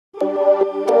Hello,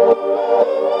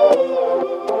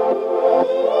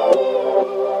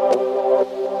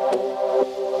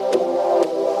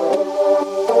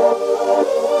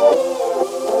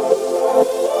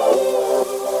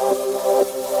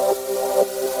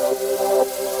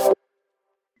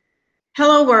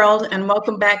 world, and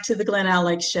welcome back to the Glen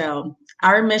Alex Show.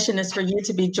 Our mission is for you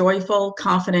to be joyful,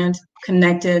 confident,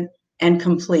 connected, and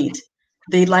complete.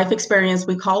 The life experience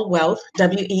we call wealth,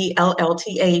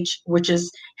 WELLTH, which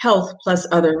is health plus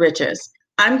other riches.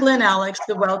 I'm Glen Alex,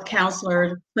 the wealth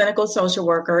counselor, clinical social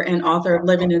worker, and author of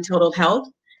Living in Total Health.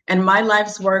 And my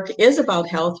life's work is about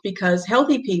health because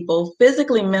healthy people,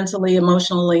 physically, mentally,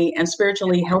 emotionally, and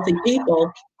spiritually healthy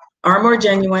people are more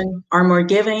genuine, are more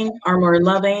giving, are more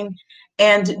loving,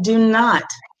 and do not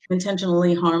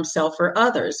intentionally harm self or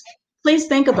others. Please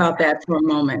think about that for a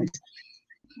moment.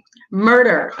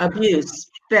 Murder, abuse,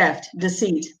 theft,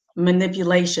 deceit,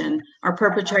 manipulation are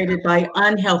perpetrated by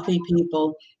unhealthy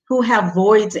people who have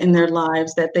voids in their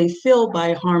lives that they fill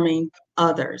by harming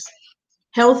others.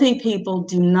 Healthy people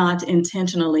do not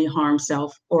intentionally harm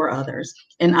self or others.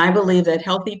 And I believe that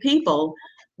healthy people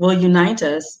will unite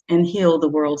us and heal the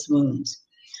world's wounds.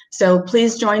 So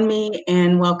please join me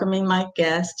in welcoming my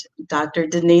guest, Dr.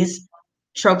 Denise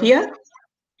Tropea,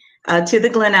 to the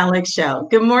Glen Alex Show.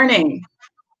 Good morning.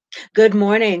 Good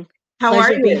morning. How Pleasure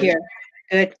are you? to be here.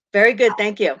 Good. Very good.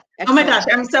 Thank you. Excellent. Oh my gosh.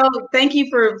 Thank you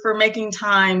for making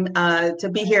time to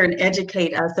be here and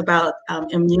educate us about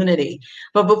immunity.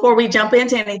 But before we jump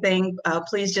into anything,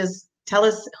 please just tell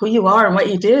us who you are and what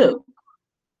you do.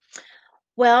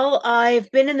 Well,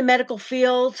 I've been in the medical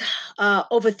field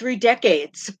over 3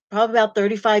 decades, probably about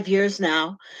 35 years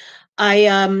now.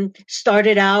 I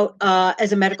started out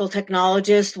as a medical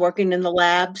technologist working in the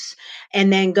labs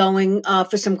and then going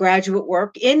for some graduate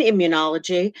work in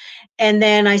immunology. And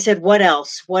then I said, what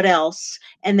else? What else?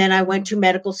 And then I went to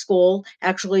medical school,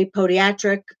 actually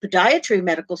podiatry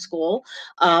medical school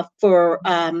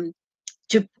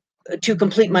to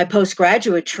complete my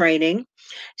postgraduate training.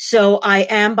 So I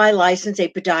am by license a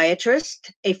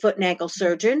podiatrist, a foot and ankle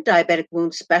surgeon, diabetic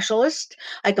wound specialist.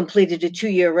 I completed a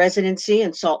 2-year residency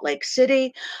in Salt Lake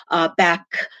City back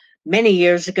many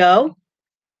years ago.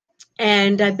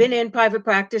 And I've been in private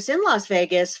practice in Las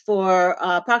Vegas for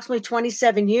approximately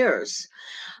 27 years.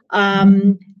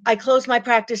 I closed my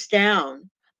practice down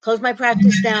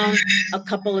a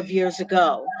couple of years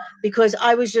ago because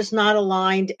I was just not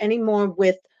aligned anymore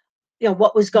with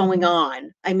what was going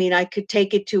on. I mean, I could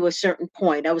take it to a certain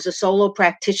point. I was a solo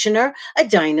practitioner, a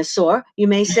dinosaur, you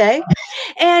may say.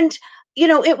 And,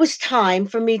 it was time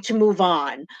for me to move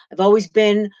on. I've always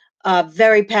been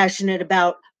very passionate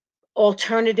about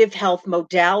alternative health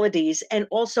modalities and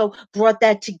also brought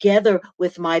that together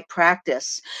with my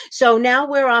practice. So now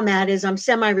where I'm at is I'm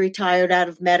semi-retired out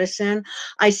of medicine.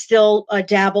 I still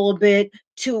dabble a bit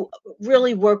to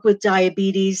really work with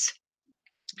diabetes,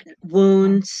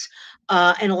 wounds,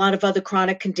 and a lot of other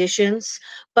chronic conditions.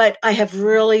 But I have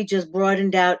really just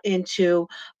broadened out into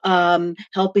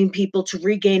helping people to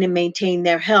regain and maintain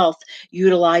their health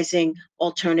utilizing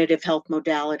alternative health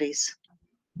modalities.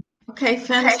 Okay,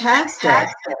 fantastic.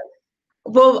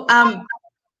 Well,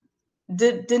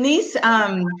 Denise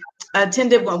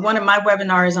attended one of my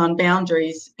webinars on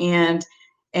boundaries, and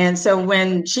so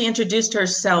when she introduced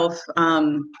herself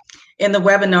in the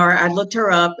webinar, I looked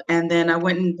her up, and then I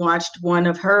went and watched one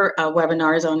of her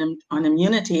webinars on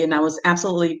immunity, and I was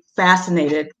absolutely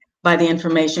fascinated by the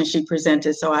information she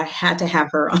presented. So I had to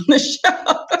have her on the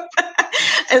show,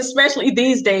 especially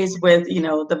these days with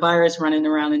the virus running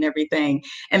around and everything.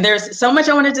 And there's so much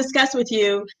I want to discuss with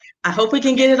you. I hope we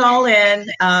can get it all in.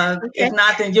 Okay. If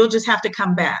not, then you'll just have to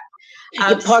come back.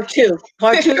 Part two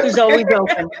is always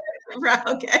open. Right.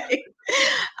 Okay.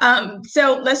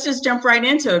 So let's just jump right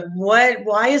into it.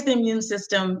 Why is the immune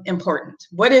system important?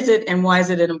 What is it and why is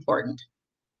it important?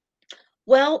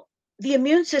 Well, the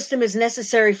immune system is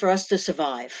necessary for us to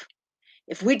survive.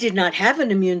 If we did not have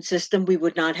an immune system, we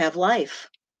would not have life.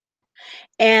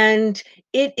 And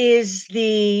it is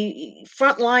the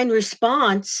frontline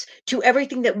response to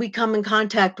everything that we come in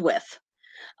contact with.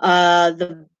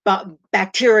 The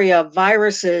bacteria,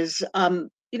 viruses,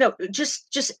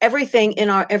 just everything in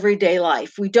our everyday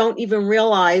life. We don't even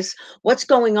realize what's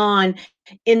going on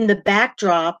in the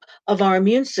backdrop of our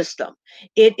immune system.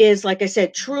 It is, like I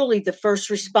said, truly the first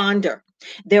responder.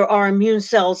 There are immune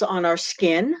cells on our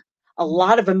skin, a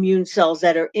lot of immune cells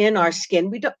that are in our skin.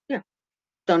 We don't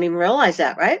don't even realize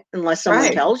that, right? Unless someone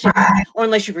Right. tells you or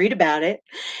unless you read about it.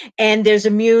 And there's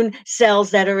immune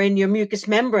cells that are in your mucous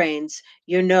membranes,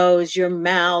 your nose, your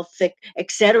mouth,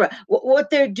 etc. What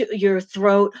they're your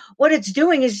throat, what it's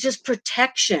doing is just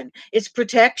protection. It's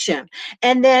protection.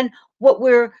 And then what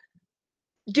we're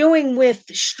doing with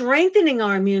strengthening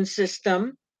our immune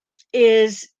system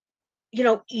is,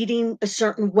 eating a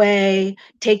certain way,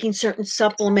 taking certain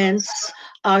supplements,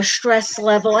 stress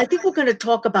level. I think we're going to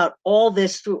talk about all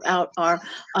this throughout our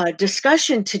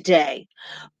discussion today.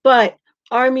 But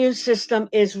our immune system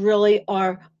is really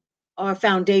our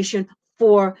foundation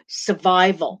for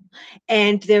survival.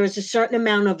 And there is a certain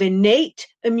amount of innate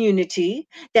immunity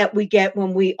that we get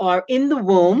when we are in the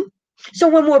womb. So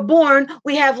when we're born,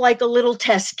 we have like a little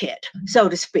test kit, so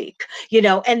to speak,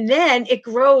 and then it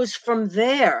grows from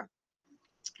there.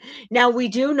 Now, we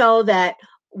do know that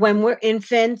when we're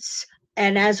infants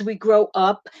and as we grow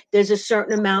up, there's a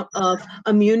certain amount of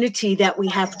immunity that we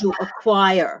have to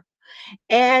acquire.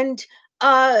 And,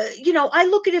 I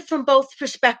look at it from both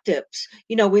perspectives.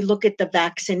 We look at the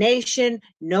vaccination,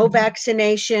 no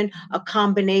vaccination, a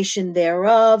combination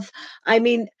thereof. I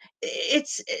mean,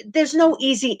 there's no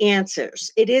easy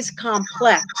answers. It is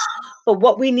complex. But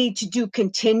what we need to do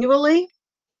continually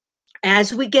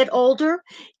as we get older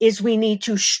is we need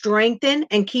to strengthen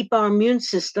and keep our immune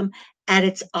system at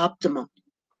its optimum.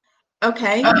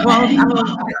 Okay. Well, I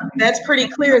mean, that's pretty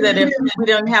clear that if we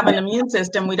don't have an immune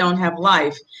system, we don't have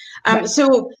life.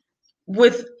 So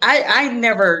I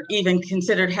never even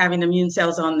considered having immune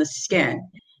cells on the skin.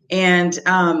 And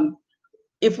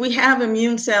if we have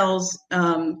immune cells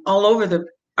all over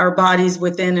our bodies,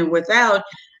 within and without,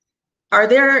 are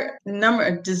there a number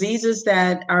of diseases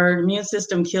that our immune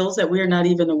system kills that we're not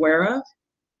even aware of?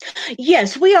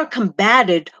 Yes, we are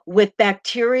combated with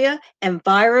bacteria and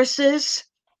viruses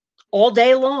all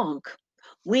day long.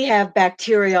 We have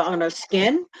bacteria on our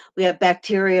skin. We have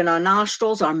bacteria in our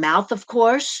nostrils. Our mouth, of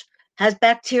course, has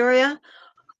bacteria.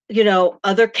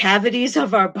 Other cavities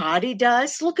of our body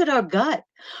does. Look at our gut.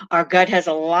 Our gut has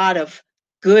a lot of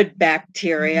good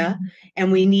bacteria,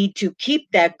 and we need to keep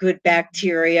that good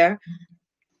bacteria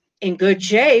in good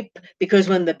shape, because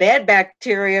when the bad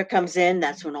bacteria comes in,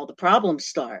 that's when all the problems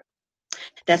start.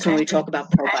 That's when we talk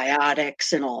about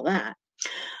probiotics and all that.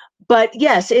 But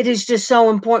yes, it is just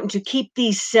so important to keep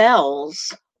these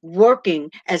cells working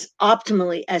as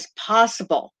optimally as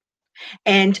possible.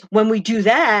 And when we do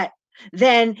that,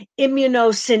 then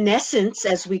immunosenescence,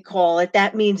 as we call it,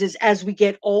 that means is as we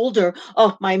get older,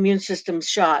 oh, my immune system's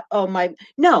shot.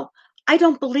 No, I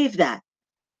don't believe that.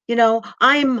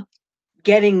 I'm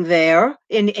getting there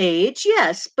in age,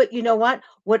 yes, but you know what?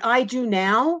 What I do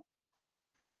now,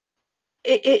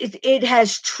 it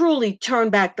has truly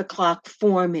turned back the clock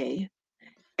for me.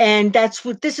 And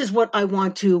this is what I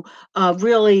want to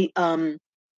really,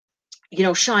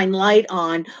 shine light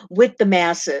on with the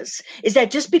masses, is that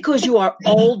just because you are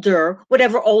older,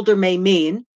 whatever older may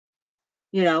mean,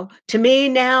 to me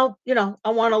now, I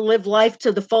want to live life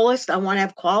to the fullest. I want to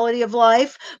have quality of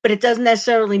life, but it doesn't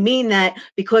necessarily mean that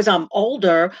because I'm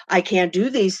older, I can't do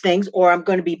these things or I'm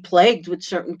going to be plagued with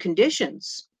certain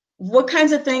conditions. What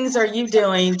kinds of things are you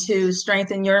doing to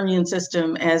strengthen your immune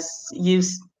system as you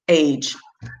age?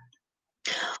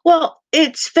 Well,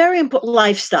 it's very important.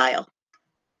 Lifestyle.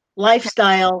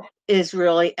 Lifestyle is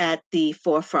really at the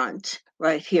forefront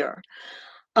right here.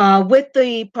 With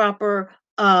the proper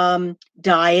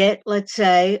diet, let's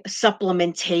say,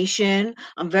 supplementation.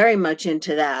 I'm very much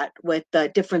into that, with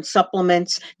different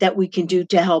supplements that we can do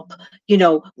to help,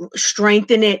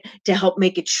 strengthen it, to help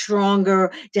make it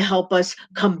stronger, to help us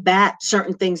combat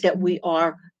certain things that we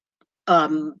are,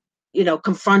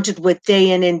 confronted with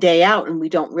day in and day out, and we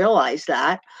don't realize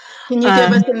that. Can you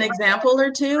give us an example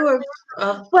or two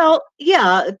of? Well,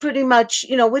 yeah, pretty much,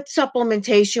 with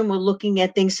supplementation, we're looking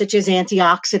at things such as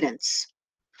antioxidants.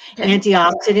 Okay.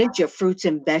 Antioxidants, your fruits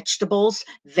and vegetables,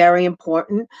 very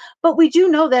important. But we do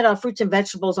know that our fruits and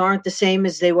vegetables aren't the same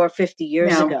as they were 50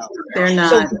 years ago. They're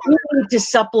not. So we need to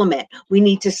supplement. We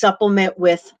need to supplement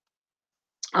with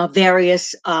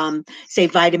various, say,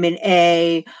 vitamin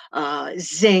A,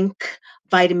 zinc,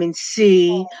 vitamin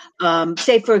C,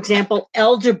 say, for example,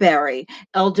 elderberry.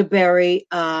 Elderberry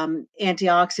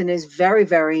antioxidant is very,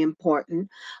 very important.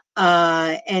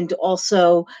 And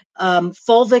also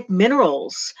fulvic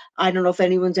minerals. I don't know if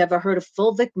anyone's ever heard of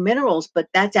fulvic minerals, but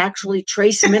that's actually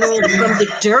trace minerals from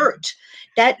the dirt.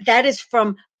 That is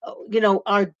from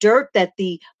our dirt that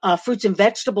the fruits and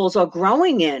vegetables are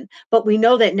growing in. But we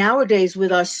know that nowadays,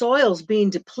 with our soils being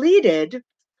depleted,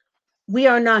 we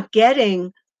are not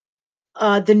getting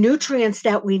the nutrients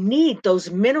that we need,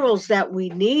 those minerals that we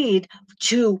need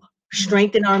to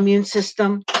strengthen our immune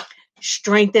system,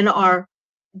 strengthen our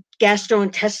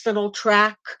gastrointestinal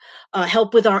tract,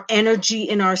 help with our energy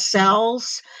in our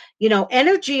cells.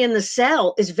 Energy in the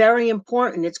cell is very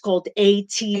important. It's called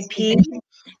ATP.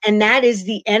 And that is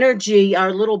the energy,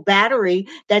 our little battery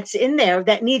that's in there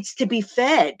that needs to be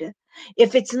fed.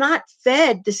 If it's not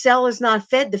fed, the cell is not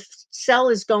fed, the cell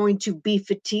is going to be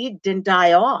fatigued and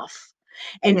die off.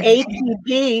 And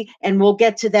ATP, and we'll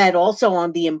get to that also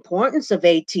on the importance of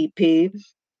ATP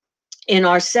in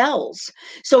our cells.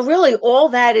 So really all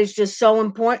that is just so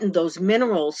important, those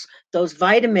minerals, those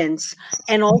vitamins.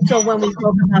 And also when we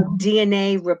talk about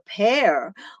DNA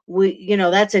repair,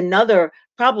 that's another,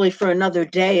 probably for another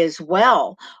day as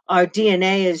well. Our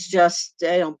DNA is just,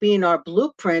 being our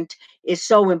blueprint is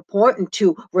so important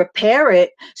to repair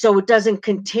it so it doesn't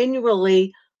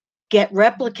continually get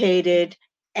replicated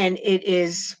and it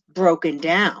is broken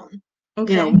down.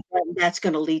 Okay. That's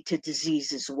going to lead to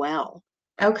disease as well.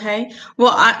 Okay.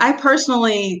 Well, I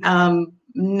personally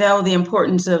know the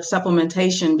importance of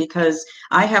supplementation because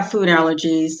I have food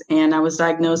allergies and I was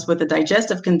diagnosed with a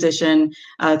digestive condition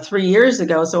 3 years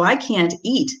ago. So I can't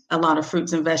eat a lot of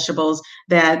fruits and vegetables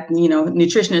that,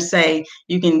 nutritionists say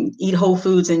you can eat whole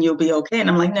foods and you'll be okay. And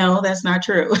I'm like, no, that's not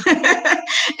true.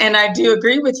 And I do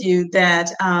agree with you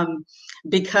that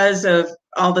because of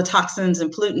all the toxins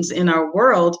and pollutants in our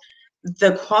world,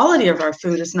 the quality of our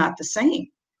food is not the same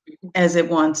as it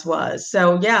once was.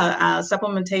 So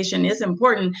supplementation is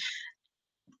important,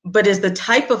 but is the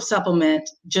type of supplement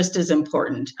just as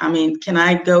important? I mean, can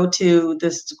I go to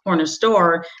this corner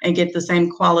store and get the same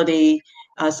quality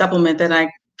supplement that I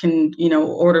can,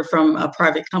 order from a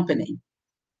private company?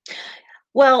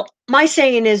 Well, my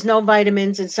saying is no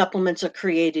vitamins and supplements are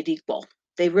created equal.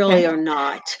 They really are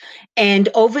not. And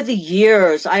over the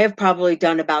years, I have probably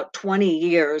done about 20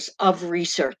 years of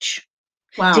research.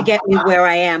 Wow. To get me where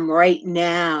I am right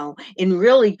now in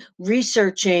really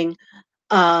researching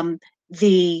almost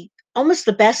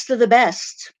the best of the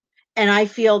best. And I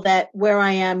feel that where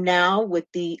I am now with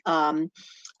the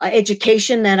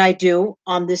education that I do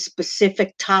on this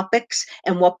specific topics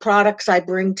and what products I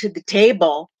bring to the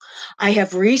table, I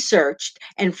have researched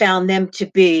and found them to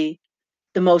be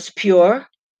the most pure,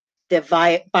 they're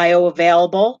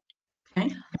bioavailable,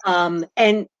 okay.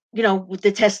 And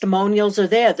the testimonials are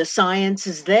there, the science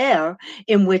is there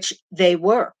in which they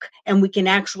work. And we can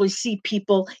actually see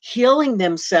people healing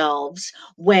themselves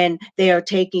when they are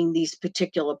taking these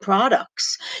particular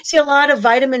products. See, a lot of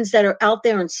vitamins that are out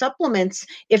there in supplements,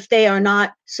 if they are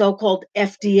not so-called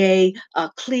FDA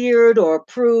cleared or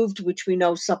approved, which we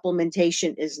know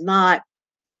supplementation is not,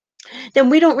 then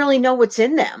we don't really know what's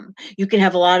in them. You can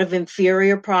have a lot of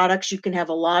inferior products. You can have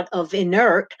a lot of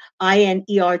inert,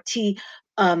 INERT,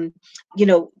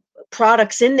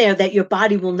 products in there that your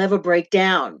body will never break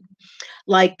down.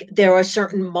 Like there are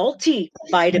certain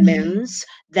multivitamins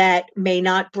that may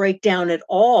not break down at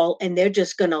all, and they're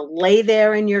just going to lay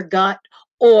there in your gut,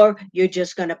 or you're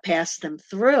just going to pass them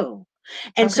through.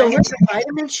 And so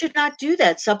vitamins should not do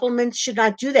that. Supplements should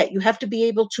not do that. You have to be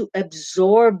able to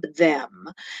absorb them.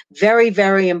 Very,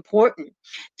 very important.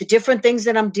 The different things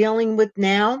that I'm dealing with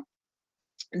now,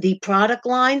 the product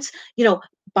lines,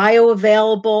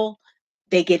 bioavailable,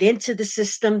 they get into the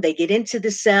system, they get into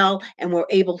the cell, and we're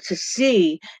able to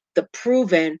see the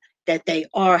proven that they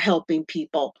are helping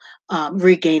people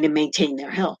regain and maintain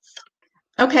their health.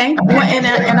 Okay, well, and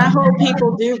I hope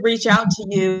people do reach out to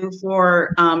you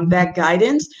for that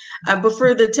guidance. But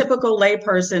for the typical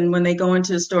layperson, when they go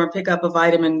into the store and pick up a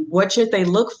vitamin, what should they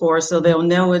look for so they'll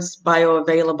know it's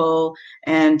bioavailable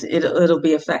and it'll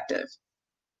be effective?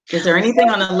 Is there anything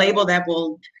on the label that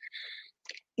will?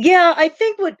 Yeah, I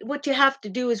think what you have to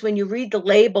do is when you read the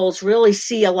labels, really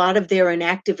see a lot of their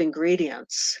inactive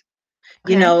ingredients.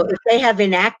 Okay. If they have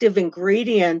inactive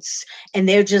ingredients and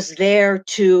they're just there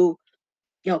to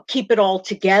keep it all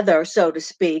together, so to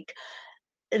speak,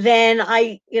 then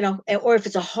or if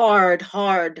it's a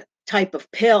hard type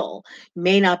of pill, you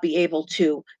may not be able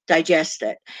to digest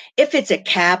it. If it's a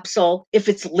capsule, if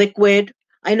it's liquid,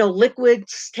 I know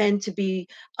liquids tend to be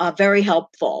very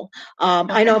helpful.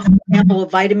 I know, for example,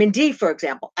 vitamin D, for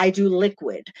example, I do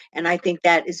liquid, and I think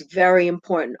that is very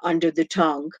important under the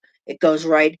tongue. It goes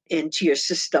right into your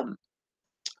system.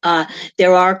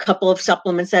 There are a couple of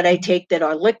supplements that I take that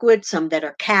are liquid, some that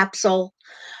are capsule,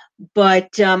 but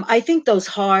I think those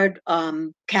hard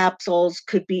capsules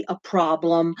could be a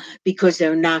problem because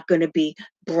they're not going to be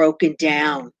broken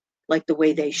down like the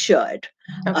way they should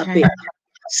be.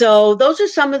 So those are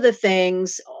some of the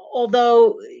things,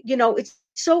 although, it's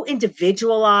so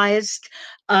individualized,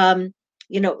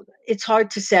 it's hard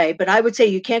to say, but I would say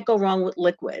you can't go wrong with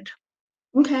liquid.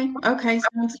 Okay,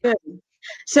 sounds good.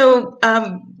 So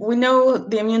we know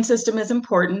the immune system is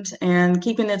important, and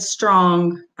keeping it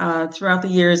strong throughout the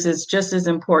years is just as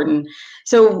important.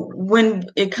 So when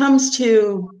it comes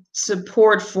to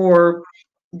support for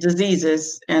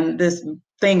diseases and this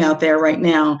thing out there right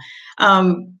now,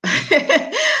 um,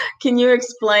 can you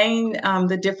explain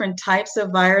the different types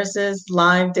of viruses,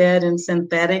 live, dead, and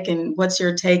synthetic, and what's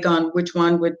your take on which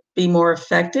one would be more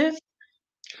effective?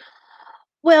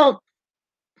 Well,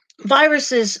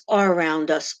 viruses are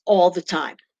around us all the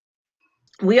time.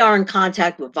 We are in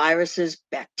contact with viruses,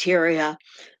 bacteria.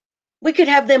 We could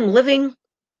have them living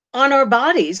on our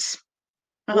bodies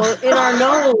or in our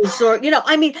nose, or,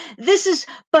 I mean,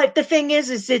 but the thing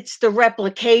is it's the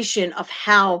replication of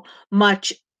how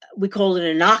much, we call it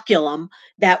inoculum,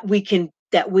 that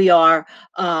we are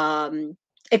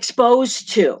exposed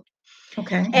to.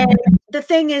 Okay. And the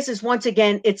thing is once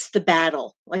again, it's the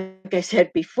battle. Like I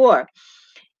said before,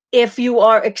 if you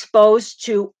are exposed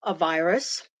to a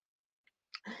virus,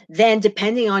 then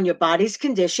depending on your body's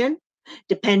condition,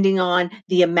 depending on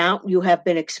the amount you have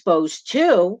been exposed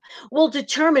to, will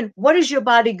determine what is your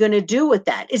body going to do with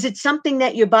that. Is it something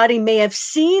that your body may have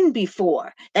seen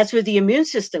before? That's where the immune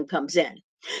system comes in.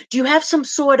 Do you have some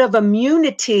sort of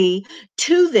immunity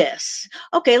to this?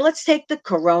 Okay, let's take the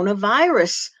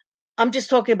coronavirus. I'm just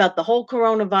talking about the whole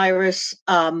coronavirus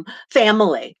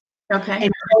family. Okay.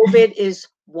 And COVID is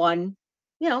one,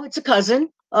 it's a cousin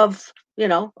of,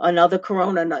 another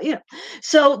corona,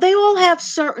 So they all have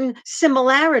certain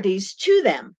similarities to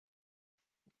them.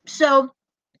 So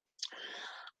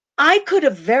I could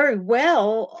have very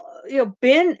well,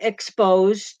 been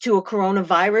exposed to a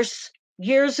coronavirus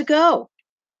years ago.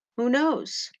 Who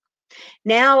knows?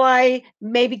 Now I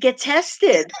maybe get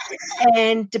tested,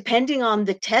 and depending on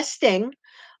the testing,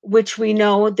 which we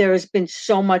know there has been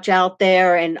so much out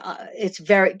there, and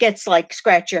it gets like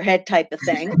scratch your head type of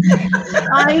thing.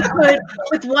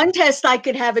 With one test, I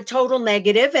could have a total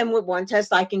negative, and with one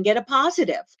test, I can get a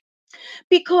positive,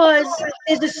 because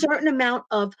there's a certain amount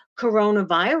of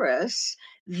coronavirus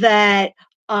that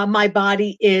my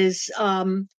body is,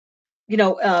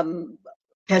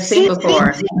 Has seen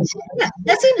before. Yeah,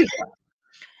 that's seen before.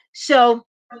 So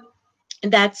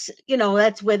that's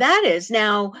where that is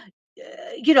now.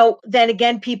 Then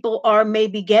again, people are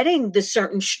maybe getting the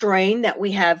certain strain that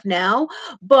we have now,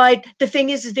 but the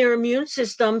thing is their immune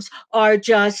systems are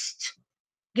just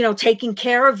taking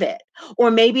care of it. Or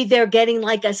maybe they're getting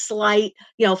like a slight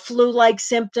flu-like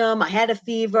symptom. I had a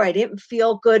fever, I didn't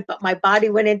feel good, but my body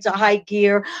went into high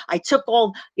gear. I took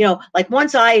all, like,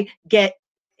 once I get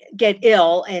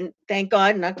ill, and thank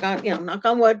God, knock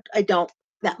on wood, I don't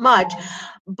that much,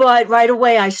 but right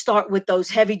away I start with those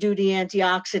heavy duty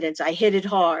antioxidants. I hit it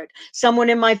hard.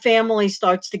 Someone in my family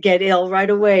starts to get ill right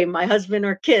away, my husband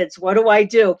or kids. What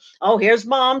do? Oh, here's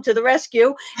mom to the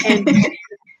rescue. And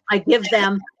I give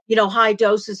them, high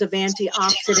doses of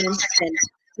antioxidants,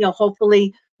 and,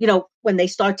 hopefully, when they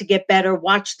start to get better,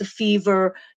 watch the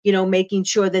fever, making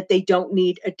sure that they don't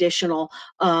need additional,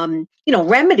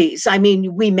 remedies. I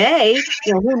mean, we may,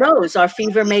 who knows, our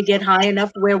fever may get high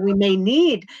enough where we may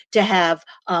need to have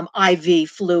IV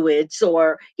fluids,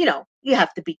 or, you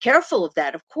have to be careful of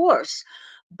that, of course.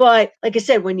 But like I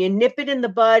said, when you nip it in the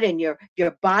bud and your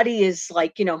body is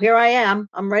like, here I am,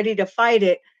 I'm ready to fight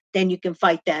it, then you can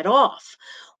fight that off.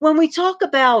 When we talk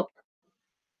about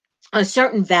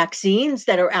certain vaccines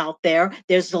that are out there,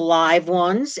 there's the live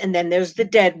ones and then there's the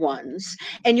dead ones.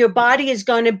 And your body is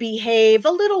going to behave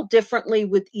a little differently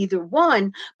with either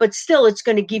one, but still it's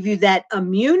going to give you that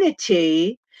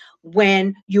immunity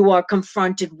when you are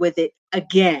confronted with it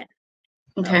again.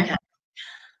 Okay.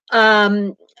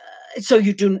 So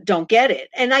you don't get it.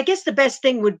 And I guess the best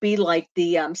thing would be like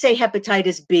the, say,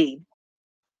 hepatitis B.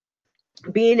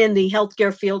 Being in the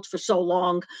healthcare field for so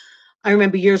long, I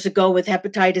remember years ago with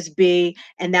hepatitis B,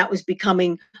 and that was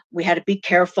becoming, we had to be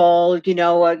careful, you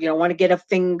don't want to get a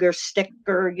finger stick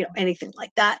or, anything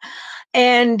like that.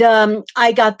 And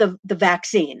I got the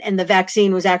vaccine, and the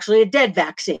vaccine was actually a dead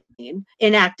vaccine,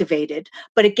 inactivated,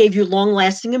 but it gave you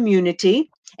long-lasting immunity,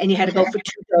 and you had to go for 2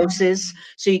 doses.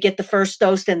 So you get the first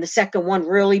dose, and the second one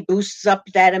really boosts up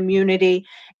that immunity,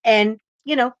 and,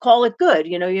 call it good.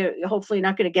 You're hopefully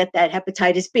not going to get that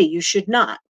hepatitis B. You should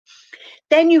not.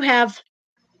 Then you have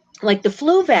like the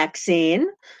flu vaccine,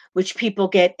 which people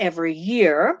get every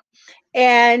year.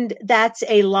 And that's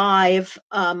a live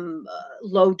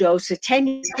low dose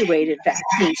attenuated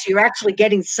vaccine. So you're actually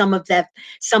getting some of that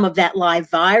live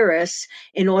virus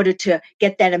in order to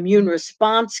get that immune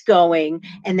response going.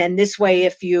 And then this way,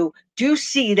 if you do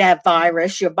see that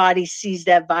virus, your body sees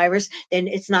that virus, then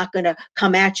it's not going to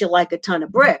come at you like a ton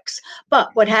of bricks.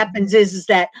 But what happens is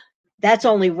that that's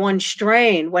only one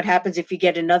strain. What happens if you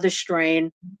get another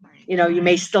strain? You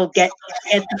may still get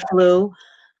the flu.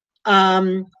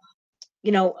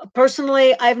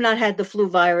 Personally, I've not had the flu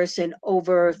virus in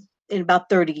about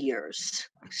 30 years.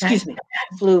 Excuse me,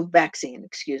 flu vaccine,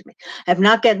 excuse me. I've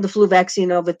not gotten the flu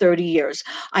vaccine over 30 years.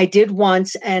 I did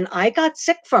once and I got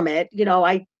sick from it.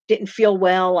 I didn't feel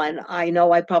well, and I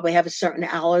know I probably have a certain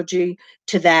allergy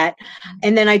to that.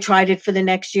 And then I tried it for the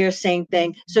next year, same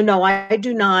thing. So no, I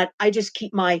do not. I just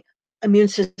keep my immune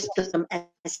system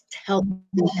as healthy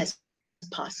as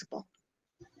possible.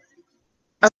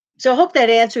 So I hope that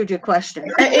answered your question.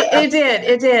 It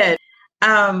did.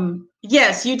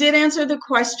 Yes, you did answer the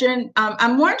question.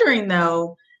 I'm wondering,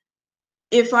 though,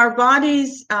 if our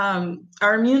bodies,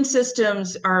 our immune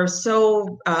systems are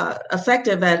so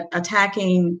effective at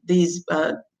attacking these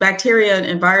bacteria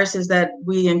and viruses that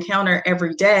we encounter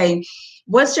every day,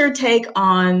 what's your take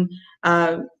on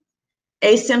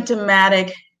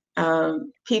asymptomatic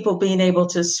people being able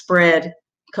to spread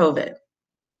COVID?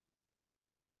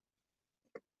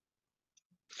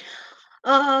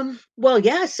 Well,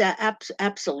 yes,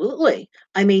 absolutely.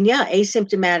 I mean, yeah,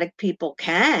 asymptomatic people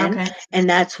can, and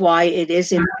that's why it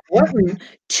is important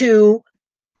to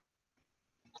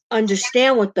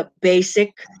understand what the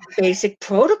basic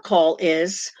protocol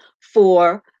is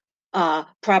for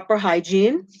proper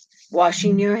hygiene,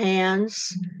 washing your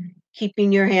hands,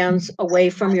 keeping your hands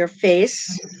away from your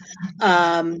face.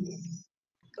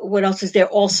 What else is there?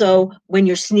 Also, when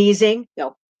you're sneezing,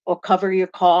 or cover your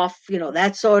cough,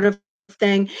 that sort of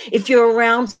thing. If you're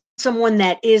around someone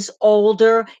that is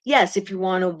older, yes, if you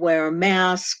want to wear a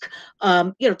mask,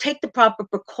 take the proper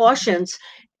precautions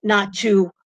not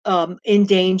to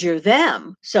endanger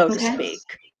them, so to speak.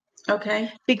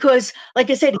 Okay. Because, like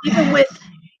I said, even with,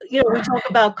 we talk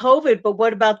about COVID, but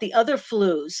what about the other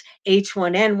flus?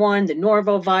 H1N1, the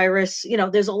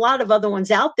norovirus, there's a lot of other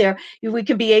ones out there. We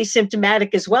can be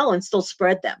asymptomatic as well and still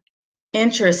spread them.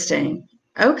 Interesting.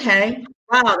 Okay.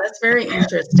 Wow, that's very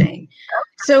interesting.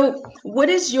 So what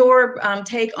is your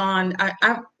take on,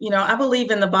 I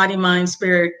believe in the body, mind,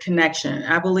 spirit connection.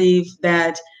 I believe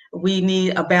that we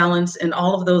need a balance in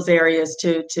all of those areas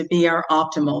to be our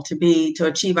optimal, to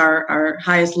achieve our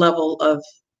highest level of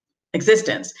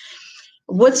existence.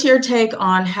 What's your take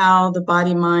on how the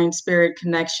body, mind, spirit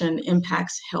connection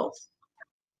impacts health?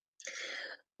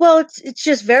 Well, it's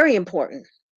just very important.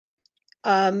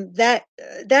 That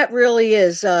really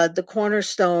is the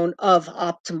cornerstone of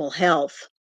optimal health.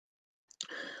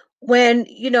 When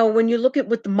you look at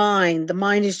with the mind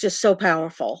is just so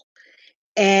powerful,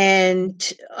 and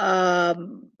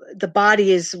the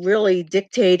body is really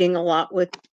dictating a lot with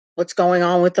what's going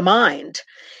on with the mind.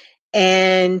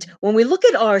 And when we look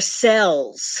at our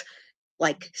cells,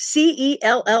 like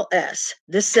cells,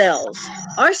 the cells,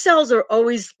 our cells are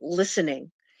always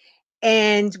listening.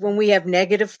 And when we have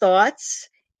negative thoughts,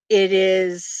 it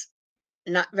is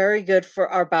not very good for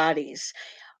our bodies.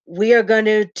 We are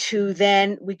going to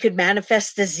then, we could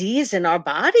manifest disease in our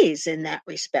bodies in that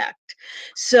respect.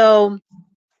 So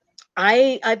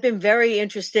I've been very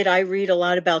interested. I read a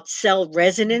lot about cell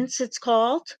resonance, it's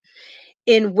called,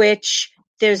 in which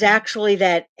there's actually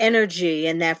that energy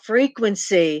and that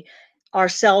frequency. Our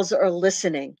cells are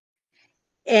listening.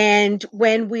 And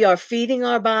when we are feeding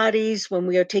our bodies, when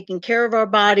we are taking care of our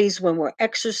bodies, when we're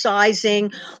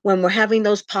exercising, when we're having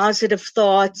those positive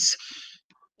thoughts,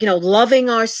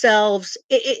 loving ourselves,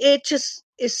 it just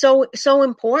is so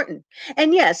important.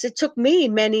 And yes, it took me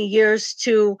many years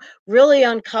to really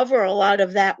uncover a lot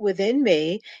of that within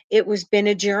me. It was been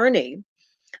a journey.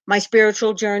 My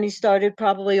spiritual journey started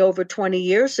probably over 20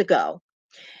 years ago.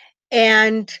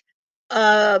 And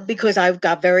because I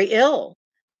got very ill.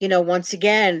 Once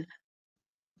again,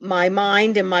 my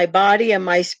mind and my body and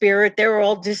my spirit, they're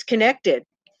all disconnected.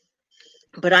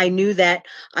 But I knew that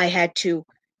I had to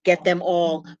get them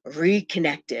all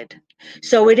reconnected.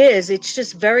 So it's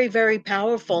just very, very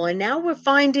powerful. And now we're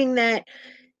finding that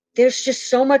there's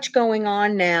just so much going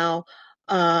on now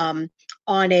on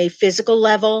a physical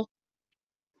level,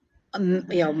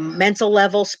 mental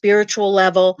level, spiritual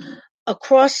level,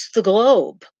 across the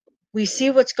globe. We see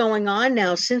what's going on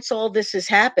now since all this has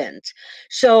happened.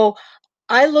 So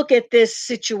I look at this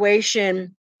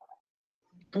situation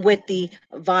with the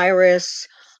virus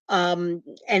and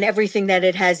everything that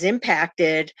it has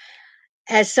impacted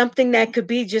as something that could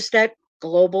be just that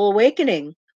global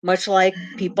awakening. Much like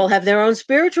people have their own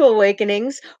spiritual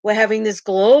awakenings, we're having this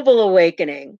global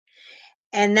awakening.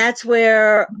 And that's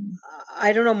where,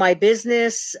 I don't know, my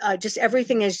business, just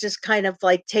everything is just kind of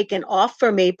like taken off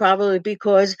for me, probably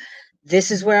because this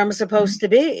is where I'm supposed to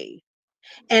be.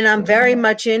 And I'm very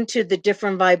much into the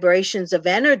different vibrations of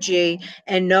energy,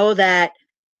 and know that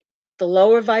the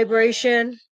lower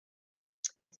vibration,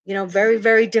 very,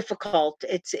 very difficult.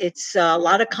 It's a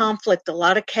lot of conflict, a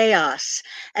lot of chaos.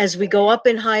 As we go up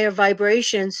in higher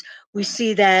vibrations, we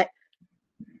see that,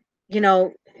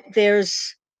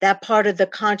 there's that part of the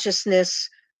consciousness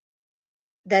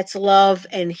that's love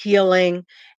and healing,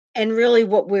 and really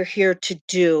what we're here to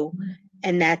do,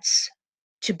 and that's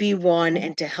to be one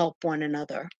and to help one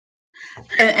another.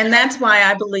 And that's why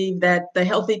I believe that the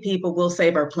healthy people will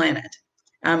save our planet.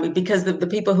 Because the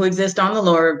people who exist on the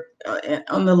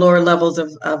lower levels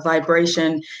of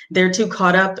vibration, they're too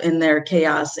caught up in their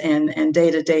chaos and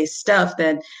day-to-day stuff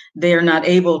that they're not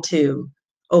able to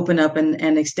open up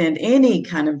and extend any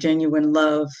kind of genuine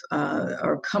love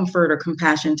or comfort or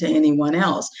compassion to anyone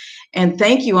else. And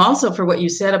thank you also for what you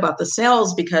said about the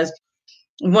cells, because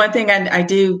one thing I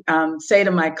do say to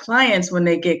my clients when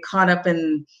they get caught up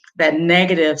in that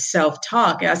negative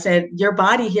self-talk, I said, your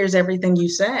body hears everything you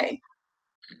say.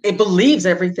 It believes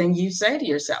everything you say to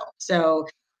yourself. So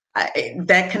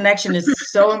that connection is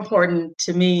so important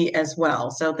to me as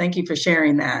well. So thank you for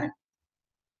sharing that.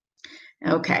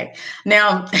 Okay.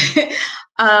 Now,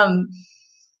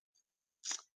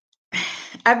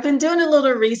 I've been doing a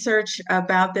little research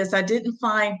about this. I didn't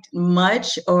find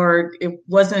much, or it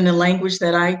wasn't in a language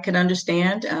that I could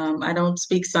understand. I don't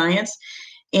speak science.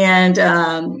 And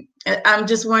I'm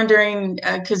just wondering,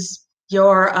 because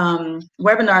your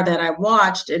webinar that I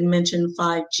watched, it mentioned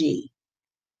 5G.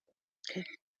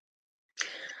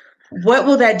 What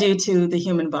will that do to the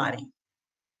human body?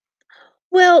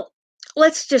 Well,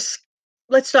 let's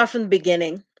start from the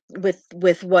beginning with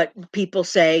what people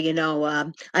say. I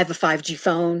have a 5G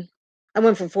phone. I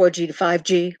went from 4G to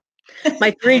 5G.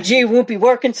 My 3G won't be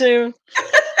working soon.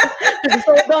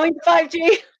 Before going to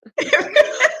 5G.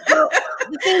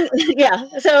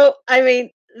 So I mean,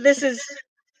 this is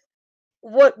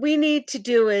what we need to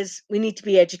do, is we need to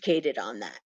be educated on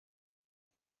that.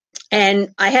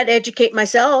 And I had to educate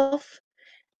myself.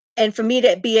 And for me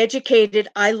to be educated,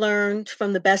 I learned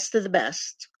from the best of the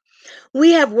best.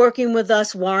 We have working with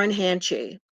us Warren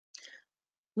Hanchey.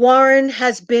 Warren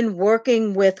has been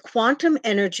working with quantum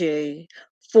energy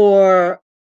for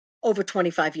over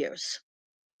 25 years.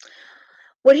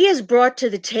 What he has brought to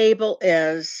the table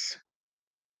is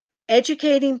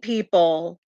educating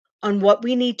people on what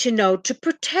we need to know to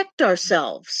protect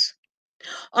ourselves.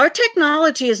 Our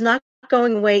technology is not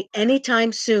going away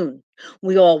anytime soon.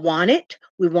 We all want it.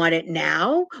 We want it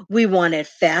now. We want it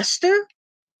faster.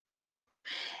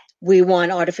 We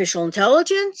want artificial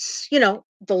intelligence. The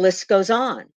list goes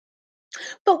on.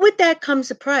 But with that comes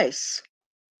a price.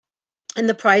 And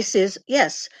the price is,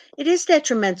 yes, it is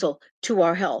detrimental to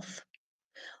our health.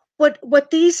 What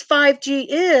these 5G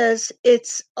is,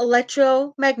 it's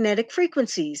electromagnetic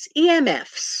frequencies,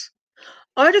 EMFs,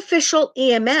 artificial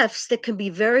EMFs that can be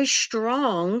very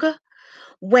strong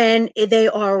when they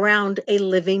are around a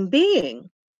living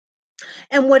being.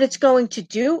 And what it's going to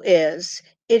do is,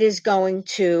 it is going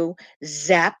to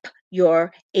zap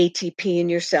your ATP in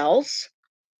your cells,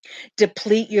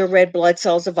 deplete your red blood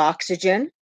cells of oxygen,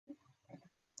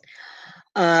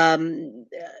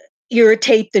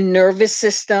 irritate the nervous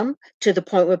system to the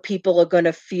point where people are going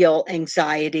to feel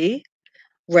anxiety,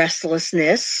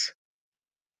 restlessness.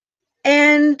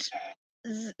 And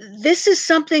this is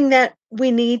something that we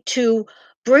need to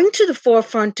bring to the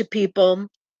forefront to people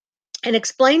and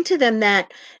explain to them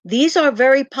that these are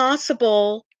very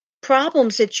possible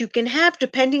problems that you can have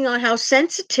depending on how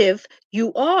sensitive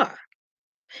you are.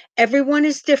 Everyone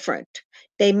is different.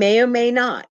 They may or may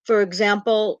not. For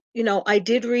example, I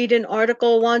did read an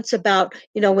article once about,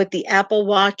 with the Apple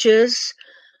Watches,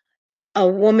 a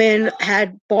woman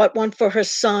had bought one for her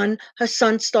son. Her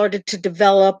son started to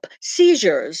develop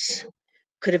seizures.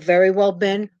 Could have very well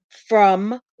been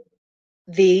from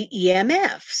the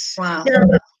EMFs. Wow.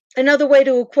 Another way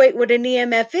to equate what an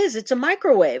EMF is, it's a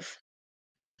microwave.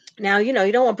 Now, you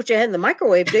don't want to put your head in the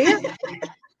microwave, do you?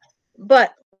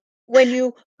 But when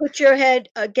you put your head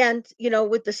against,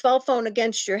 with the cell phone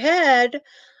against your head,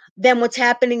 then what's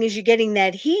happening is you're getting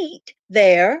that heat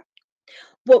there.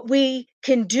 What we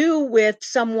can do with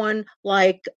someone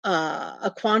like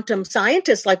a quantum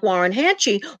scientist like Warren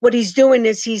Hanchey, what he's doing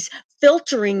is he's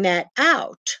filtering that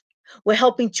out. We're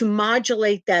helping to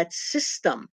modulate that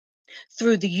system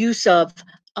through the use of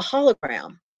a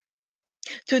hologram.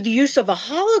 Through the use of a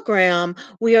hologram,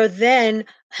 we are then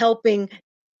helping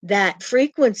that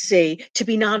frequency to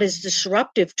be not as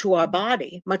disruptive to our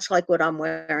body, much like what I'm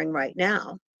wearing right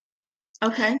now.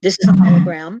 Okay. This is a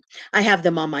hologram. I have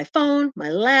them on my phone, my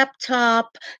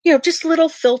laptop, just little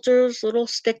filters, little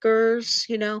stickers,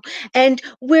 and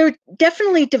we're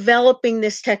definitely developing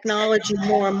this technology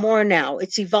more and more now.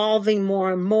 It's evolving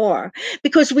more and more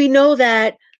because we know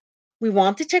that we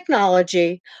want the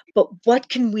technology, but what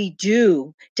can we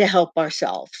do to help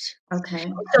ourselves? Okay.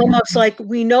 It's almost like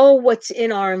we know what's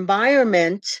in our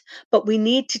environment, but we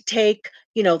need to take,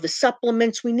 the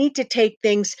supplements, we need to take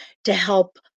things to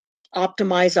help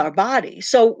optimize our body.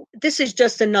 So this is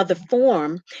just another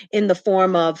form in the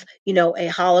form of, a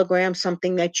hologram,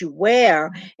 something that you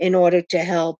wear in order to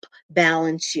help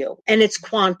balance you. And it's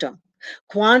quantum.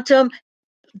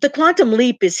 The quantum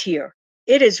leap is here.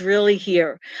 It is really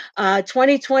here.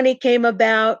 2020 came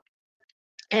about,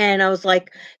 and I was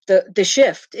like, the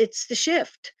shift. It's the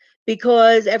shift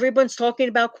because everyone's talking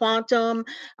about quantum.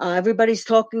 Everybody's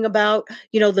talking about,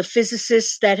 the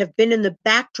physicists that have been in the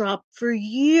backdrop for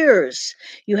years.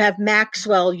 You have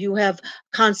Maxwell, you have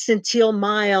Constantine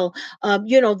Mile,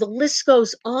 the list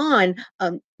goes on.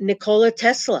 Nikola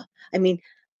Tesla. I mean,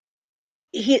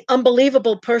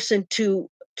 unbelievable person to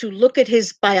look at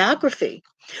his biography.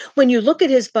 When you look at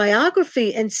his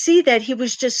biography and see that he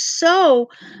was just so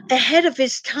ahead of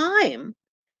his time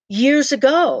years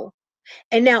ago,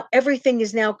 and now everything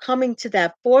is now coming to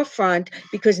that forefront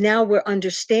because now we're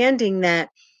understanding that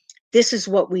this is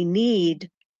what we need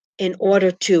in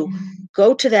order to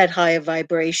go to that higher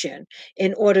vibration,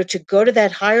 in order to go to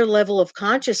that higher level of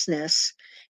consciousness,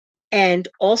 and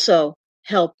also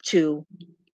help to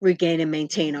regain and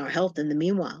maintain our health in the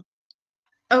meanwhile.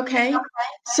 Okay.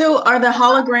 So are the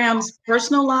holograms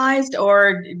personalized,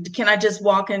 or can I just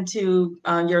walk into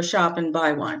your shop and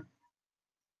buy one?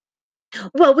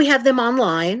 Well, we have them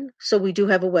online, so we do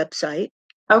have a website.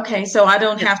 Okay, so I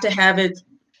don't have to have it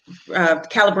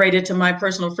calibrated to my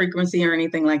personal frequency or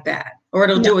anything like that, or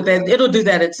it'll do it. It'll do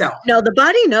that itself. No, the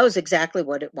body knows exactly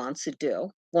what it wants to do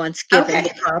once given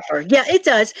the proper. Yeah, it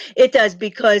does. It does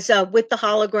because with the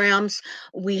holograms,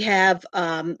 we have,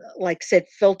 like I said,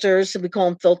 filters. We call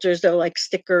them filters. They're like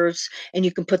stickers, and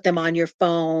you can put them on your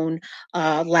phone,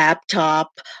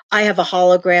 laptop. I have a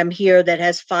hologram here that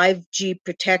has 5G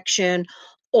protection.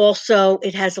 Also,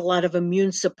 it has a lot of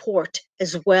immune support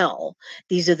as well.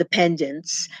 These are the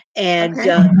pendants and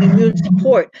immune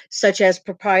support, such as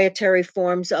proprietary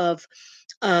forms of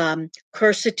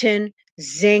quercetin,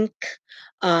 zinc,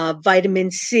 vitamin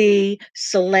C,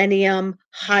 selenium,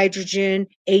 hydrogen,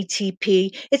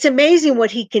 ATP. It's amazing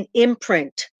what he can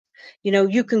imprint.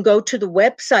 You can go to the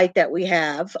website that we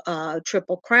have,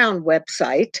 Triple Crown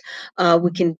website. We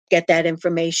can get that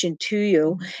information to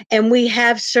you. And we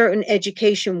have certain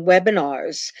education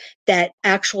webinars that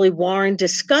actually Warren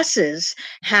discusses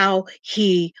how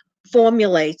he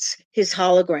formulates his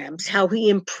holograms, how he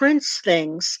imprints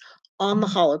things on the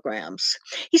holograms.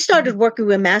 He started working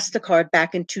with MasterCard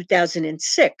back in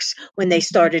 2006 when they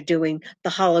started doing the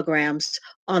holograms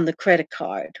on the credit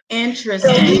card.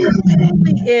 Interesting. So he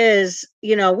really is,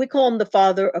 we call him the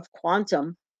father of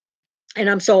quantum. And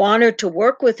I'm so honored to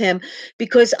work with him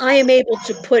because I am able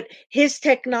to put his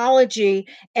technology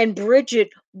and bridge it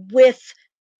with,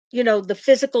 the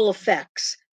physical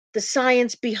effects, the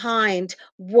science behind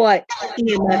what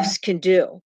EMFs can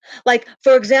do. Like,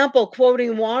 for example,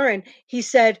 quoting Warren, he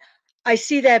said, I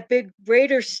see that big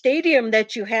Raiders stadium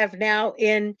that you have now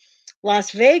in Las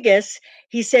Vegas.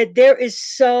 He said, there is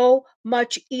so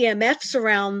much EMFs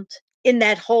around in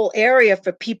that whole area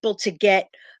for people to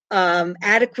get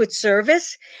adequate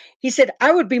service. He said,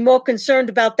 I would be more concerned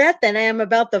about that than I am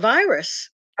about the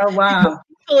virus. Oh, wow. Because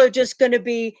people are just going to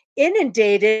be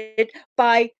inundated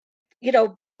by,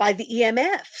 by the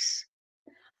EMFs.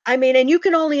 I mean, and you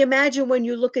can only imagine when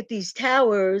you look at these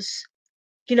towers,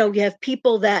 you have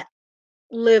people that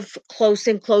live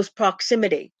in close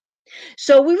proximity.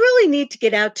 So we really need to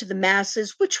get out to the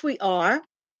masses, which we are.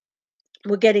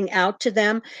 We're getting out to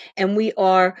them, and we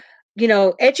are,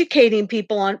 educating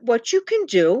people on what you can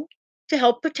do to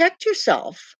help protect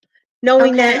yourself,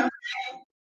 knowing that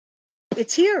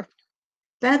it's here.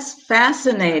 That's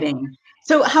fascinating.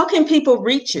 So how can people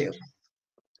reach you?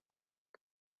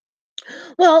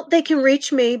 Well, they can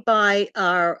reach me by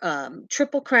our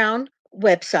Triple Crown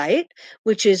website,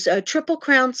 which is Triple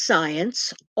Crown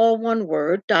Science, all one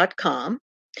word, .com.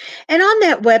 And on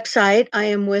that website, I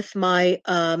am with my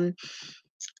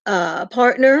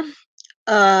partner,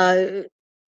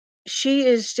 she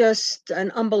is just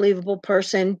an unbelievable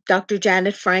person, Dr.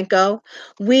 Janet Franco.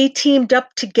 We teamed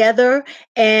up together,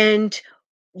 and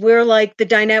we're like the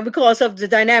dynamic, we call ourselves the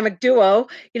dynamic duo,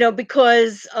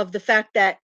 because of the fact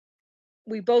that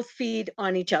we both feed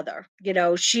on each other.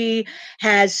 She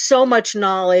has so much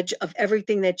knowledge of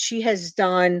everything that she has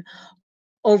done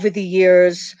over the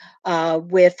years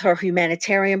with her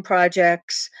humanitarian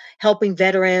projects, helping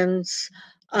veterans,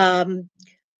 um,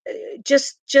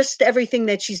 just everything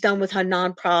that she's done with her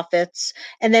nonprofits.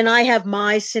 And then I have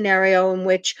my scenario in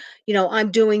which,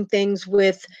 I'm doing things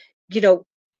with,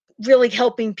 really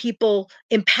helping people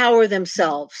empower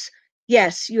themselves.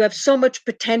 Yes, you have so much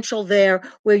potential there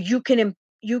where you can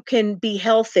be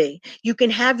healthy. You can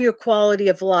have your quality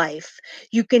of life.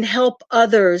 You can help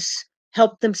others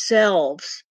help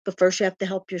themselves. But first you have to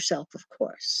help yourself, of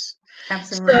course.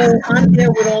 Absolutely. So I'm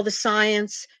there with all the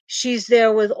science. She's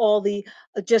there with all the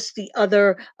just the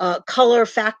other color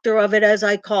factor of it, as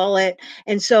I call it.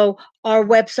 And so our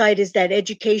website is that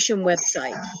education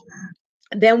website.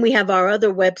 Then we have our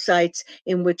other websites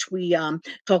in which we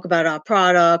talk about our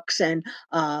products and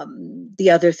the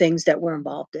other things that we're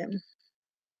involved in.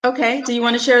 Okay. Do you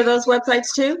want to share those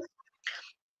websites too?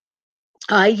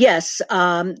 Yes.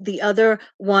 The other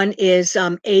one is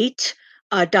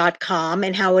 8.com,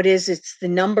 and how it is, it's the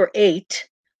number 8,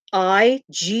 IGHT.com.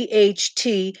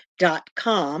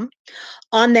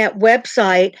 On that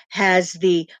website has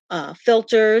the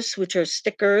filters, which are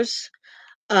stickers,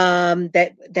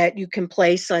 that you can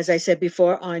place, as I said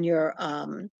before, on your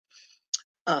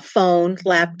phone,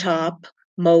 laptop,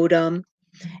 modem.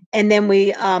 And then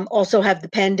we also have the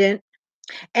pendant,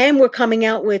 and we're coming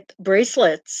out with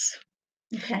bracelets.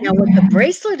 Okay. Now, what the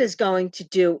bracelet is going to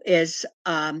do is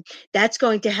that's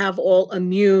going to have all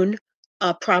immune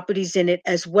properties in it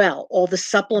as well, all the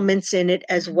supplements in it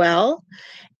as well,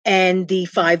 and the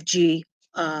 5G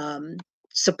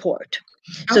support.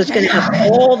 So it's going to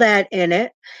have all that in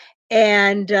it.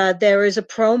 And there is a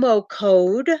promo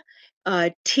code,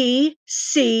 TCDT,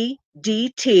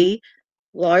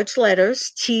 large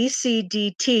letters,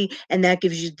 TCDT, and that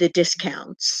gives you the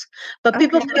discounts. But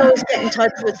people can always get in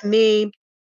touch with me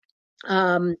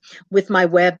with my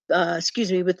with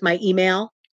my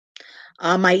email.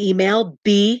 My email,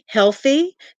 Be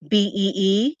Healthy,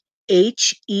 BEEHEALTHY,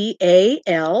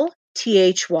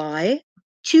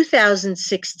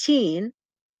 2016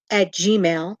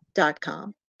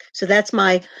 @gmail.com. So that's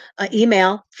my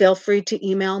email. Feel free to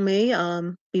email me.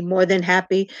 Be more than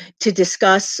happy to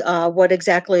discuss what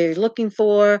exactly you're looking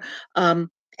for and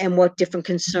what different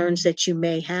concerns that you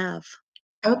may have.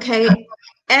 Okay,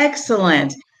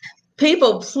 excellent.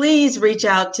 People, please reach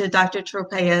out to Dr.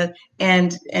 Tropea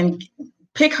and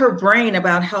pick her brain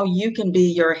about how you can be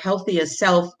your healthiest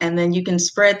self, and then you can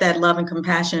spread that love and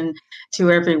compassion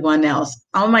to everyone else.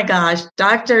 Oh my gosh,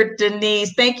 Dr.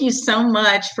 Denise, thank you so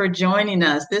much for joining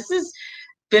us. This has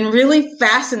been really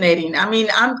fascinating. I mean,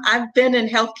 I've been in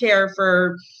healthcare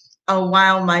for a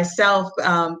while myself,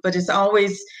 but it's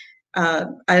always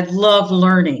I love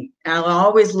learning. I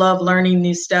always love learning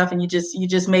new stuff, and you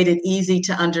just made it easy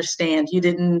to understand. You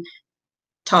didn't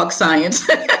talk science.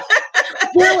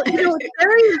 Well, it's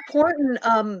very important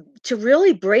to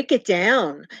really break it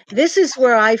down. This is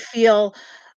where I feel,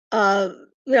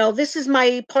 this is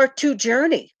my part 2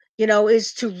 journey,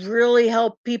 is to really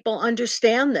help people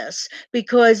understand this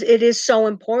because it is so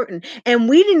important. And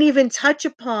we didn't even touch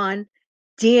upon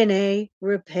DNA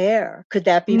repair. Could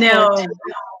that be part 2?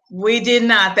 We did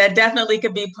not. That definitely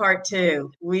could be part 2.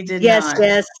 We did Yes, not.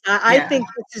 yes. I think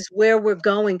this is where we're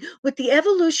going with the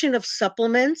evolution of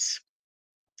supplements.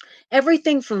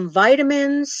 Everything from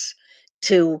vitamins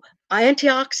to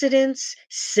antioxidants,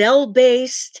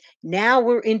 cell-based. Now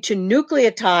we're into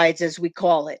nucleotides, as we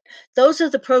call it. Those are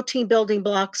the protein building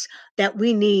blocks that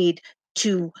we need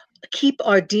to keep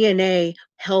our DNA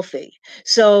healthy.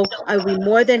 So I'd be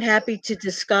more than happy to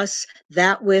discuss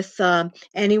that with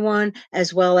anyone,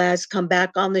 as well as come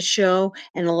back on the show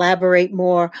and elaborate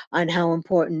more on how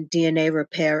important DNA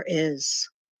repair is.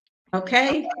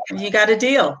 Okay, you got a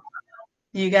deal.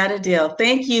 You got a deal.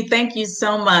 Thank you. Thank you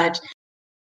so much.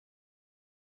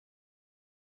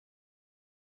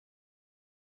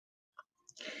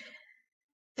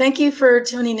 Thank you for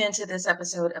tuning into this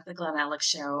episode of the Glen Alex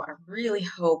Show. I really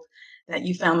hope that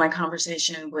you found my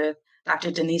conversation with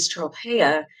Dr. Denise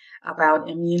Tropea about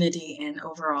immunity and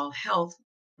overall health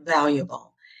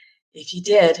valuable. If you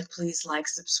did, please like,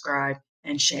 subscribe,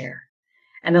 and share.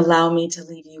 And allow me to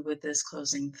leave you with this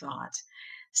closing thought.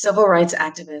 Civil rights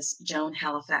activist Joan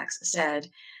Halifax said,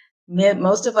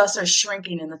 most of us are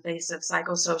shrinking in the face of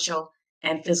psychosocial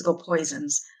and physical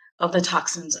poisons of the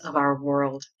toxins of our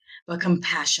world. but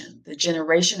compassion, the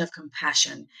generation of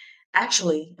compassion,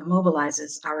 actually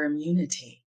immobilizes our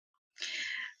immunity.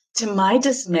 To my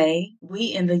dismay,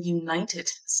 we in the United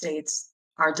States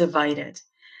are divided.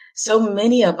 So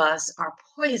many of us are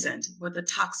poisoned with the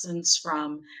toxins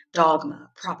from dogma,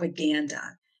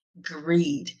 propaganda,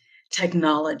 greed,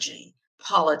 technology,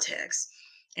 politics,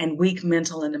 and weak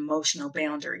mental and emotional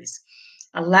boundaries.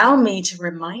 Allow me to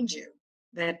remind you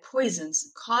that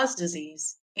poisons cause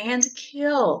disease and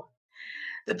kill.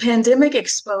 The pandemic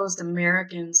exposed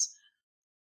Americans'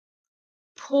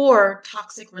 poor,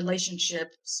 toxic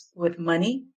relationships with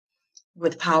money,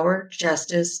 with power,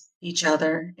 justice, each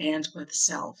other, and with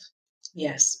self.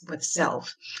 Yes, with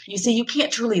self. You see, you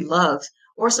can't truly love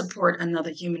or support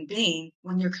another human being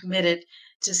when you're committed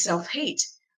to self-hate.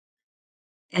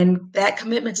 And that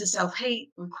commitment to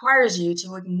self-hate requires you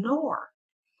to ignore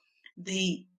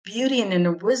the beauty and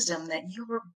inner wisdom that you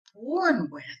were born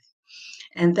with.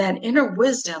 And that inner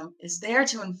wisdom is there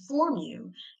to inform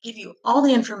you, give you all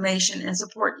the information and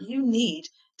support you need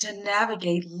to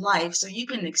navigate life so you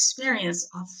can experience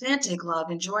authentic love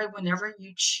and joy whenever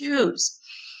you choose.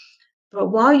 But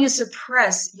while you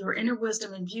suppress your inner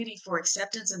wisdom and beauty for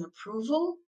acceptance and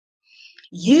approval,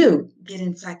 you get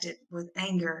infected with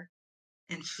anger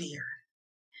and fear.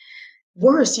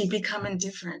 Worse, you become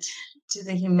indifferent to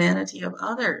the humanity of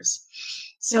others.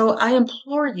 So I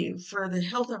implore you, for the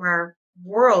health of our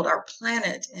world, our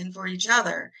planet, and for each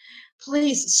other,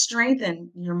 please strengthen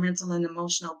your mental and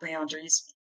emotional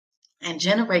boundaries and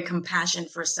generate compassion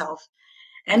for self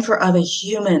and for other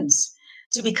humans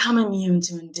to become immune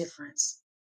to indifference,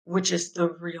 which is the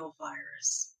real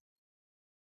virus.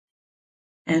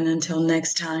 And until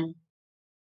next time,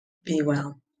 be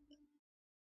well.